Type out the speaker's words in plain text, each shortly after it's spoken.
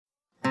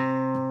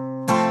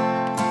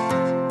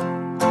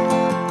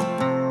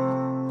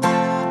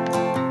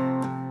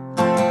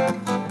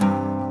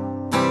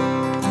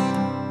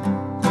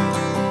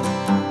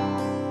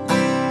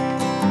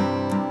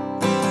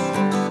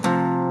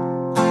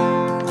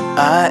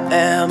I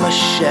am a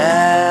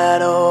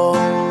shadow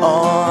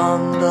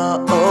on the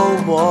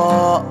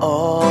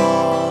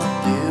wall.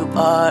 You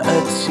are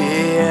a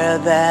tear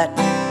that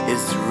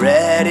is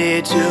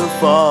ready to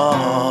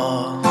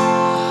fall.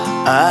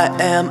 I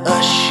am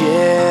a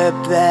ship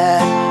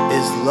that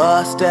is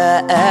lost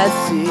at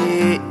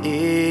sea.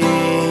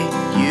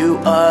 You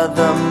are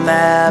the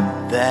map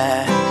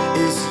that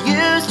is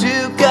used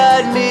to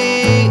guide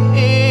me.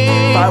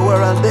 If I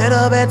were a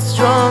little bit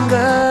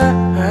stronger,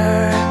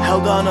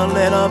 held on a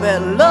little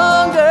bit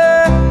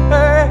longer,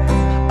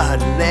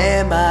 I'd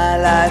lay my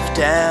life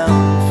down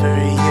for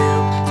you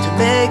to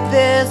make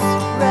this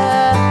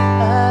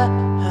right.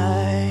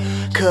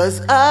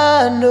 'Cause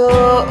I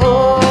know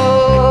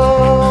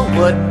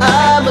what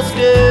I must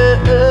do.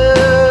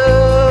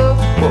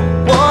 What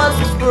once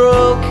was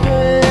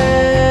broken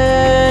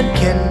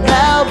can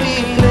now be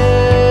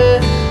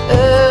healed.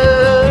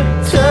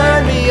 Turn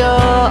me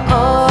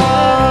on,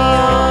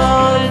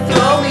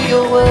 throw me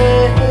away,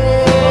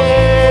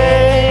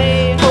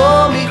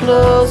 pull me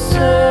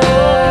closer,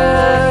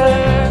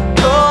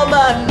 call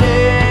my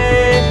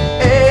name.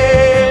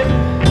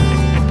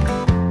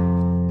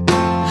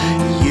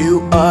 You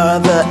are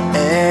the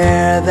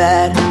air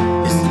that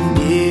is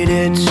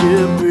needed to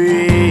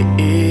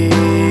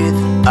breathe.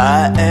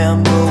 I am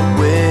the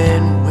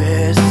wind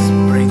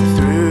whispering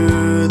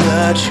through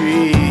the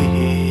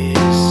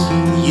trees.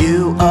 You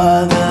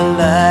are the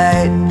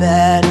light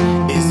that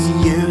is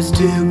used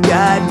to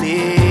guide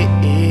me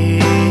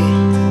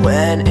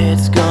when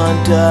it's gone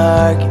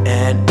dark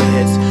and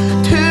it's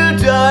too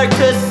dark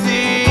to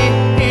see.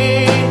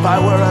 If I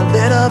were a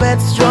little bit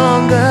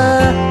stronger,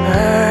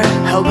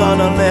 held on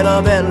a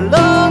little bit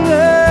longer,